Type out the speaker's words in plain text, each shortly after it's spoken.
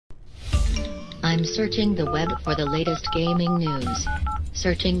I'm searching the web for the latest gaming news.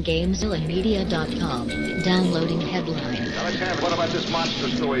 Searching GameZillaMedia.com. Downloading headline. Alexander, what about this monster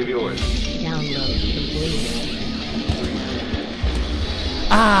story of yours? Download complete.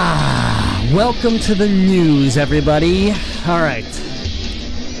 Welcome to the news, everybody. All right.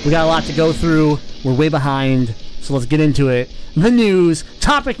 We got a lot to go through. We're way behind, so let's get into it. The news.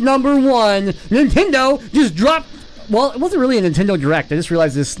 Topic number one. Nintendo just dropped... Well, it wasn't really a Nintendo Direct. I just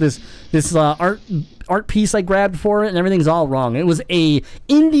realized this art piece I grabbed for it, and everything's all wrong. It was a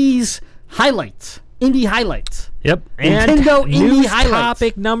Indie highlights. Yep. Nintendo and Indie news highlights.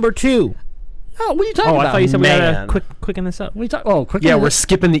 Topic number 2. Oh, what are you talking about? I thought you said we had Man. to quicken this up. Yeah, we're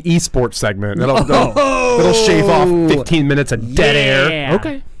skipping the esports segment. It'll shave off 15 minutes of dead air.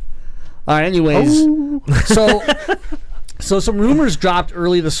 Okay. All right, anyways. So some rumors dropped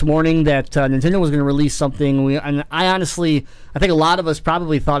early this morning that Nintendo was going to release something. And I think a lot of us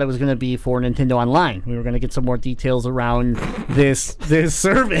probably thought it was going to be for Nintendo Online. We were going to get some more details around this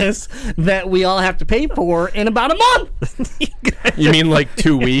service that we all have to pay for in about a month. You mean like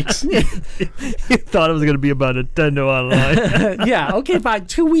 2 weeks? You thought it was going to be about Nintendo Online. Yeah, okay, fine,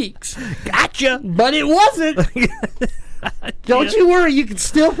 2 weeks. Gotcha. But it wasn't. Don't you worry, you can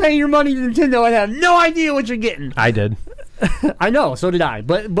still pay your money to Nintendo and have no idea what you're getting. I did. I know, so did I.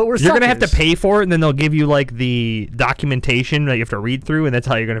 But we're You're going to have to suckers. pay for it, and then they'll give you like the documentation that you have to read through, and that's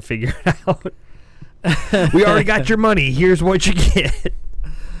how you're going to figure it out. We already got your money. Here's what you get.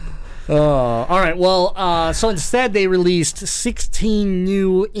 All right. Well, so instead they released 16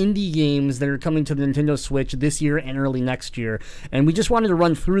 new indie games that are coming to the Nintendo Switch this year and early next year. And we just wanted to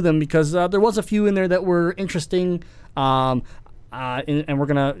run through them because there was a few in there that were interesting. And we're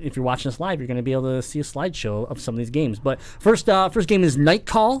gonna, if you're watching this live, you're gonna be able to see a slideshow of some of these games. But first game is Night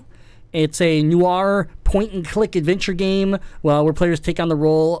Call. It's a noir point-and-click adventure game where players take on the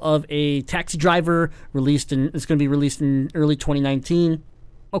role of a taxi driver. It's going to be released in early 2019.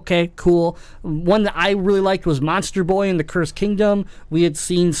 Okay, cool. One that I really liked was Monster Boy and the Cursed Kingdom. We had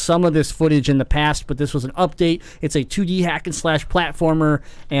seen some of this footage in the past, but this was an update. It's a 2D hack-and-slash platformer,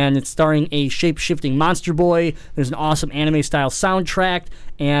 and it's starring a shape-shifting Monster Boy. There's an awesome anime-style soundtrack,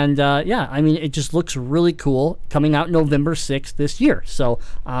 and it just looks really cool. Coming out November 6th this year, so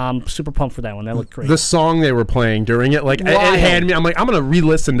I'm super pumped for that one. That looked great. The song they were playing during it, it had me. I'm like, I'm gonna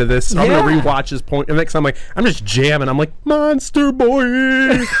re-listen to this. I'm gonna rewatch this point. And next time, I'm just jamming. I'm like, Monster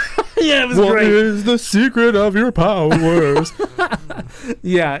Boy. Yeah, it was what great. What is the secret of your powers?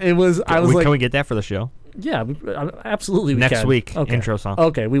 Yeah, it was. Can we get that for the show? Yeah, absolutely. Next week, okay. Intro song.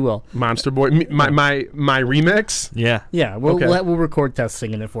 Okay, we will. Monster Boy, my remix. Yeah. We'll record Test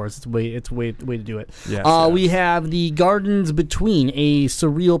singing it for us. It's way to do it. Yes. We have the Gardens Between, a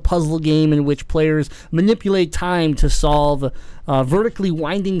surreal puzzle game in which players manipulate time to solve vertically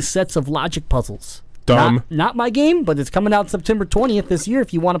winding sets of logic puzzles. Dumb. Not my game, but it's coming out September 20th this year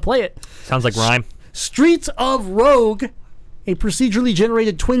if you want to play it. Sounds like rhyme. Streets of Rogue, a procedurally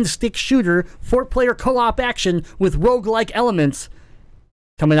generated twin-stick shooter, 4-player co-op action with roguelike elements.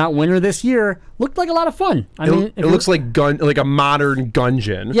 Coming out winter this year. Looked like a lot of fun. It looks like a modern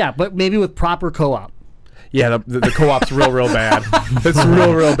Gungeon. Yeah, but maybe with proper co-op. Yeah, the co-op's real bad. It's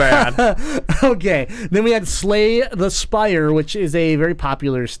real bad. Okay, then we had Slay the Spire, which is a very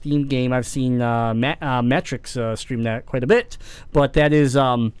popular Steam game. I've seen Matrix stream that quite a bit. But that is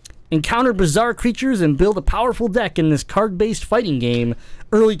encounter bizarre creatures and build a powerful deck in this card-based fighting game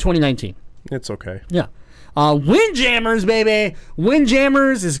early 2019. It's okay. Yeah. Windjammers, baby!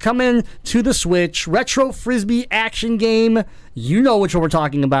 Windjammers is coming to the Switch. Retro Frisbee action game. You know which one we're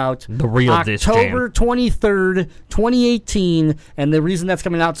talking about. The real disc jam. October 23rd, 2018. And the reason that's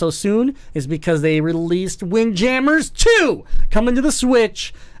coming out so soon is because they released Windjammers 2 coming to the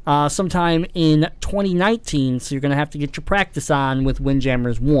Switch sometime in 2019. So you're going to have to get your practice on with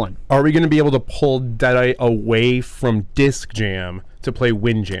Windjammers 1. Are we going to be able to pull Deadeye away from Disc Jam to play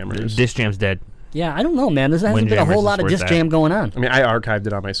Windjammers? Disc Jam's dead. Yeah, I don't know, man. There hasn't been a whole lot of disc jam going on. I mean, I archived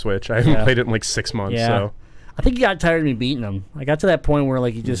it on my Switch. I haven't played it in like 6 months. Yeah. So I think he got tired of me beating him. I got to that point where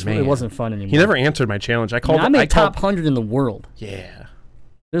it wasn't fun anymore. He never answered my challenge. I made top 100 in the world. Yeah.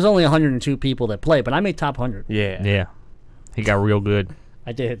 There's only 102 people that play, but I made top 100. Yeah. He got real good.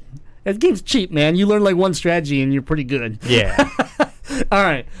 I did. That game's cheap, man. You learn like one strategy and you're pretty good. Yeah. All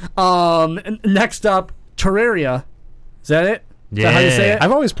right. Next up, Terraria. Is that it? Is Yeah. that how you say it?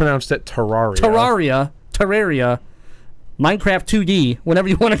 I've always pronounced it Terraria. Terraria. Minecraft 2D, whatever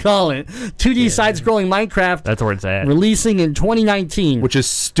you want to call it. 2D side-scrolling Minecraft. That's where it's at. Releasing in 2019. Which is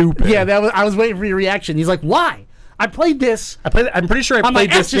stupid. Yeah, I was waiting for your reaction. He's like, why? I played this. I'm pretty sure I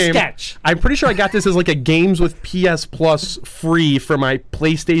played this game. Etch-a-sketch. I'm pretty sure I got this as like a Games with PS Plus free for my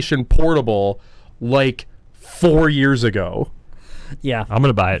PlayStation Portable like 4 years ago. Yeah. I'm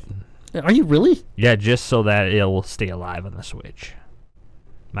gonna buy it. Are you really? Yeah, just so that it'll stay alive on the Switch.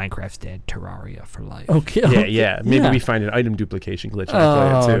 Minecraft's dead. Terraria for life. Okay. Yeah. Maybe we find an item duplication glitch and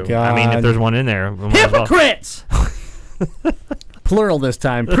Oh, play it too. God. I mean, if there's one in there, we might as well. Hypocrites! Plural this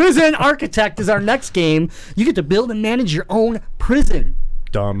time. Prison Architect is our next game. You get to build and manage your own prison.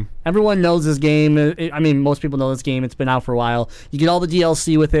 Dumb. Everyone knows this game. I mean, most people know this game. It's been out for a while. You get all the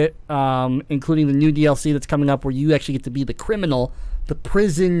DLC with it, including the new DLC that's coming up where you actually get to be the criminal, the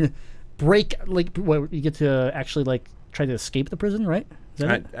prison break. Like, where you get to actually, like, try to escape the prison, right? Is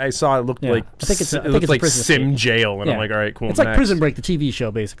that it? I saw it looked like I think it's it looked a like prison Sim escape. Jail, and Yeah. I'm like, all right, cool. It's like next. Prison Break, the TV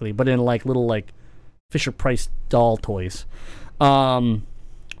show, basically, but in like little like Fisher Price doll toys. What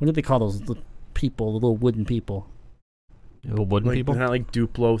did they call those people? The little wooden people. Little wooden Like, people. they're not like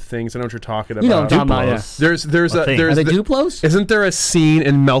Duplo things. I know what you're talking about. You know what I'm talking about, yeah. There's A thing. Are they the- Duplos? Isn't there a scene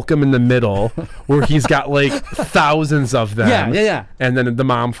in Malcolm in the Middle where he's got like thousands of them? Yeah. And then the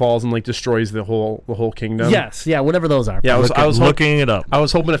mom falls and like destroys the whole kingdom. Yes, yeah, whatever those are. Yeah, I was looking it up. I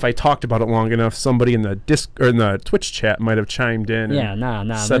was hoping if I talked about it long enough, somebody in the in the Twitch chat might have chimed in. Yeah, and nah.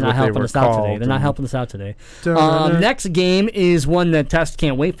 They're said not what they helping were us out today. called They're not and- helping us out today. Dun-dun-dun. Next game is one that Test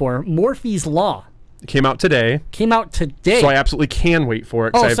can't wait for. Morphe's Law It came out today, came out today. so I absolutely can wait for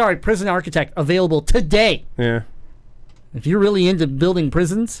it. 'cause Oh, I've- sorry, Prison Architect available today. Yeah. If you're really into building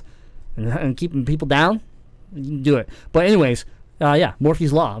prisons and keeping people down, you can do it. But anyways, yeah,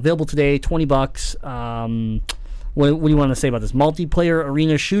 Morphe's Law available today, $20. What do you want to say about this? Multiplayer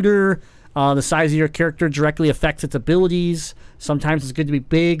arena shooter. The size of your character directly affects its abilities. Sometimes it's good to be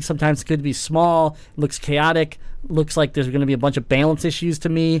big. Sometimes it's good to be small. It looks chaotic. Looks like there's going to be a bunch of balance issues to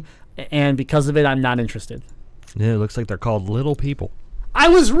me. And because of it, I'm not interested. Yeah, it looks like they're called Little People. I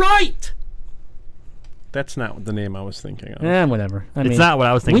was right! That's not the name I was thinking of. Whatever. I mean, It's not what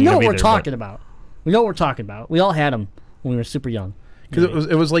I was thinking. we know of what we're either, talking about. We know what we're talking about. We all had them when we were super young. Because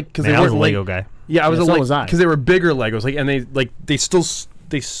it was like because Man, they I was weren't a Lego like, guy. Yeah, I was Yeah, a so like was I. because they were bigger Legos, like, and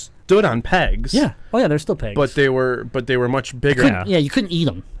they stood on pegs. Yeah. Oh yeah, they're still pegs. But they were much bigger. Couldn't- yeah, you couldn't eat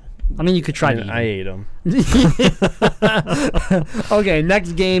them. I mean, you could try to eat I 'em. ate them. Okay,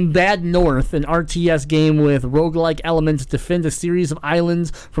 next game, Bad North, an RTS game with roguelike elements. Defend a series of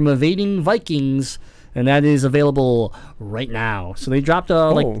islands from evading Vikings, and that is available right now. So they dropped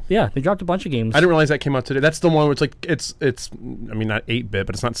they dropped a bunch of games. I didn't realize that came out today. That's the one where it's like it's I mean not 8-bit,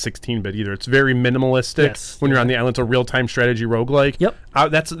 but it's not 16-bit either. It's very minimalistic. Yes. When you're on the island, it's a real-time strategy roguelike. Yep.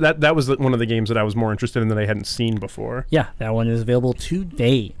 That was one of the games that I was more interested in that I hadn't seen before. Yeah, that one is available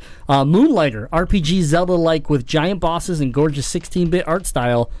today. Moonlighter, RPG Zelda-like with giant bosses and gorgeous 16-bit art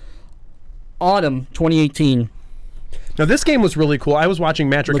style. Autumn 2018. Now this game was really cool. I was watching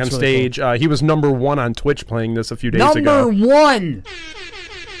Matrick Looks on really stage. He was number 1 on Twitch playing this a few days Number ago. one.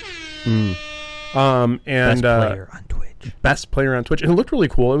 And Best player on Twitch. best player on Twitch, and it looked really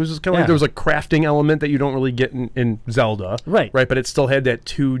cool. It was just kind of Yeah. like there was a crafting element that you don't really get in Zelda, Right. But it still had that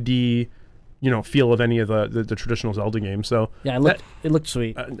 2D, feel of any of the traditional Zelda games. So Yeah, it looked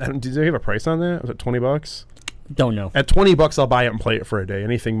sweet. did they have a price on that? Was it $20? Don't know. At $20, I'll buy it and play it for a day.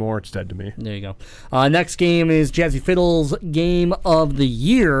 Anything more, it's dead to me. There you go. Next game is Jazzy Fiddle's Game of the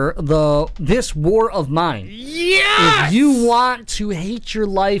Year, This War of Mine. Yeah. If you want to hate your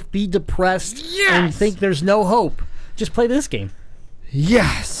life, be depressed, and think there's no hope, just play this game.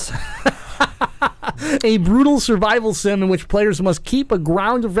 Yes. A brutal survival sim in which players must keep a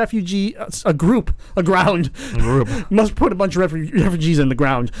ground of must put a bunch of refugees in the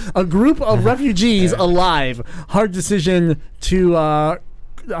ground. A group of refugees alive. Hard decision to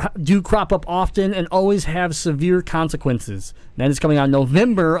do crop up often and always have severe consequences. That is coming out in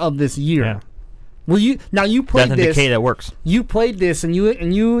November of this year. Yeah. Well, you played Death and this. Decay, that works. You played this and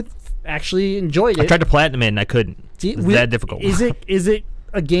you actually enjoyed it. I tried to platinum it and I couldn't. It's that difficult. Is it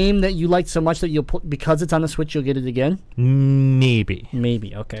a game that you like so much that you'll because it's on the Switch you'll get it again? Maybe.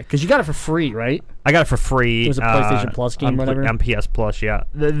 Maybe, okay. Because you got it for free, right? I got it for free. It was a PlayStation Plus game, whatever? On PS Plus, yeah.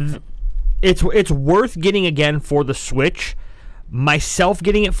 It's worth getting again for the Switch. Myself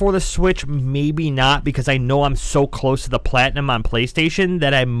getting it for the Switch, maybe not, because I know I'm so close to the platinum on PlayStation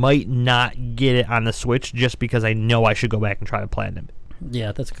that I might not get it on the Switch just because I know I should go back and try to platinum it.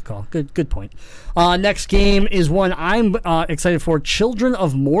 Yeah, that's a good call. Good point. Next game is one I'm excited for. Children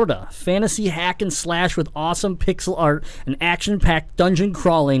of Morta. Fantasy hack and slash with awesome pixel art and action-packed dungeon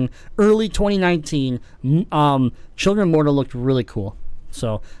crawling. Early 2019. Children of Morta looked really cool.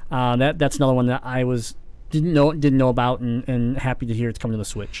 So that's another one that I didn't know about and happy to hear it's coming to the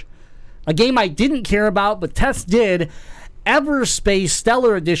Switch. A game I didn't care about, but Tess did. Everspace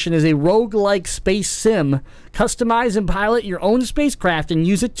Stellar Edition is a roguelike space sim. Customize and pilot your own spacecraft and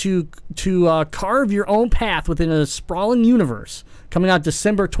use it to carve your own path within a sprawling universe. Coming out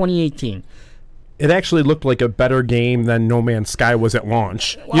December 2018. It actually looked like a better game than No Man's Sky was at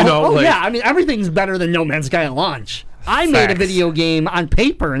launch. Yeah, I mean, everything's better than No Man's Sky at launch. I made a video game on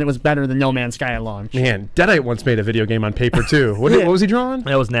paper, and it was better than No Man's Sky at launch. Man, Deadite once made a video game on paper, too. What was he drawing?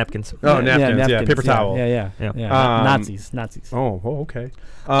 That was napkins. Oh, napkins, yeah, paper towel. Yeah. Nazis. Oh, okay.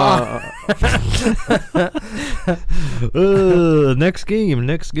 Next game.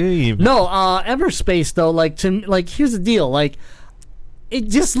 No, Everspace, though, here's the deal, it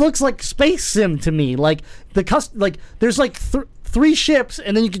just looks like Space Sim to me. There's three ships,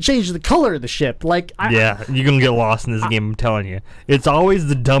 and then you can change the color of the ship. You're gonna get lost in this game. I'm telling you, it's always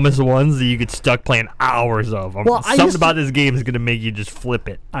the dumbest ones that you get stuck playing hours of. Something about this game is gonna make you just flip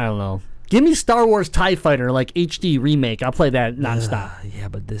it. I don't know. Give me Star Wars TIE Fighter HD remake. I'll play that nonstop. Yeah,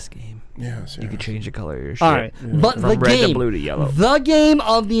 but this game, you can change the color of your ship. All right, but from red to blue to yellow. The game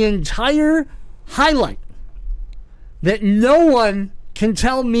of the entire highlight that no one can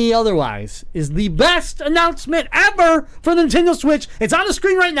tell me otherwise is the best announcement ever for the Nintendo Switch. It's on the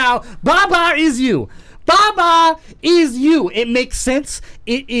screen right now. Baba is you. Baba is you. It makes sense.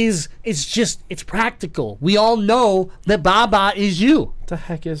 It's practical. We all know that Baba is you. What the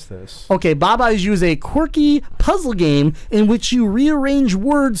heck is this? Okay, Baba is you is a quirky puzzle game in which you rearrange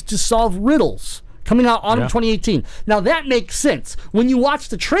words to solve riddles. Coming out autumn 2018. Now that makes sense. When you watch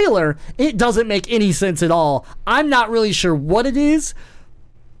the trailer, it doesn't make any sense at all. I'm not really sure what it is,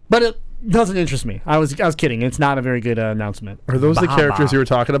 but it doesn't interest me. I was kidding. It's not a very good announcement. Are those the characters you were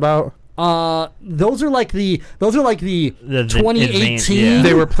talking about? Those are like the 2018. Yeah.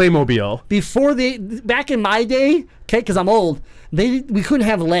 They were Playmobil. Back in my day, okay, because I'm old. We couldn't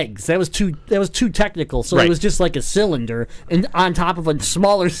have legs. That was too technical. So it was just like a cylinder and on top of a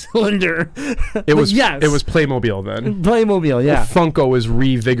smaller cylinder. It was Playmobil then. Playmobil, yeah. Funko was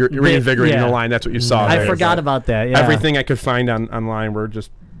reinvigorating the line. That's what you saw. I forgot about that. Yeah. Everything I could find online were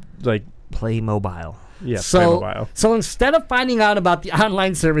just like Playmobil. Yeah, Playmobil. So instead of finding out about the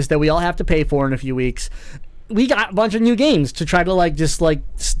online service that we all have to pay for in a few weeks, we got a bunch of new games to try to just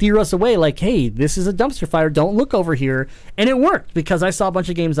steer us away. Hey, this is a dumpster fire. Don't look over here. And it worked because I saw a bunch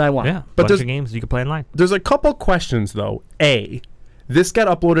of games I want. Yeah, but bunch of games you can play online. There's a couple questions though. A, this got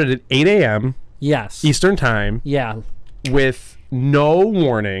uploaded at 8 a.m. Yes. Eastern time. Yeah. With no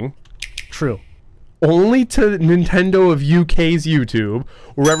warning. True. Only to Nintendo of UK's YouTube,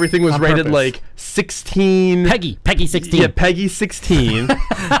 where everything was rated purpose. 16. Peggy 16. Yeah, Peggy 16.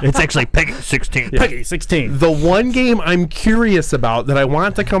 It's actually Peggy 16. Yeah. Peggy 16. The one game I'm curious about that I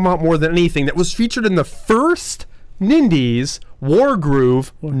want to come out more than anything that was featured in the first Nindies,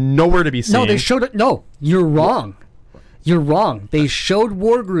 Wargroove, nowhere to be seen. No, they showed it. No, you're wrong. You're wrong. They showed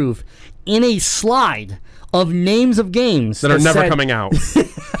Wargroove in a slide of names of games that are never coming out.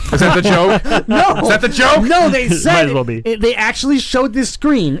 Is that the joke? No. Is that the joke? No, they said Might as well be. They actually showed this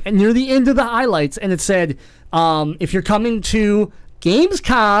screen and near the end of the highlights, and it said, if you're coming to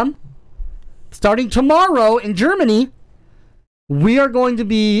Gamescom starting tomorrow in Germany, we are going to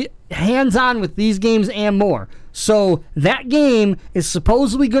be hands-on with these games and more. So that game is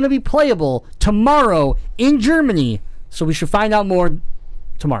supposedly going to be playable tomorrow in Germany. So we should find out more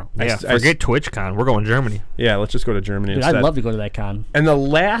tomorrow. Yeah, forget TwitchCon. We're going to Germany. Yeah, let's just go to Germany instead. I'd love to go to that con. And the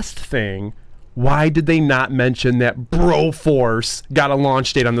last thing, why did they not mention that Broforce got a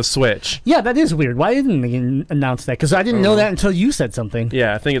launch date on the Switch? Yeah, that is weird. Why didn't they announce that? Because I didn't know that until you said something.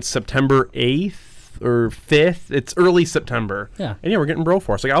 Yeah, I think it's September 8th or 5th. It's early September. Yeah. And yeah, we're getting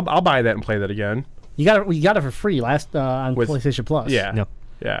Broforce. I'll buy that and play that again. We got it for free on PlayStation Plus. Yeah. No.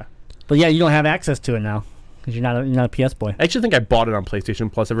 Yeah. But yeah, you don't have access to it now. Because you're not a PS boy. I actually think I bought it on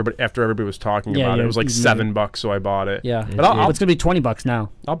PlayStation Plus. After everybody was talking about it, it was like $7, so I bought it. Yeah, but it's gonna be $20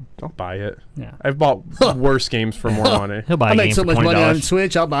 now. I'll buy it. Yeah, I've bought worse games for more money. He'll buy I a make game so for much money $20. on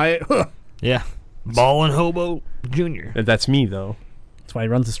Switch. I'll buy it. Yeah, Ballin' Hobo Junior. That's me though. That's why he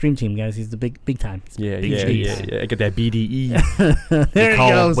runs the stream team, guys. He's the big time. Yeah. I get that BDE. There he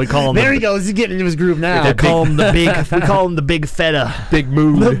goes. We call him. There he goes. He's getting into his groove now. We call him the big feta. Big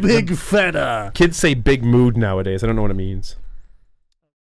mood. The big feta. Kids say big mood nowadays. I don't know what it means.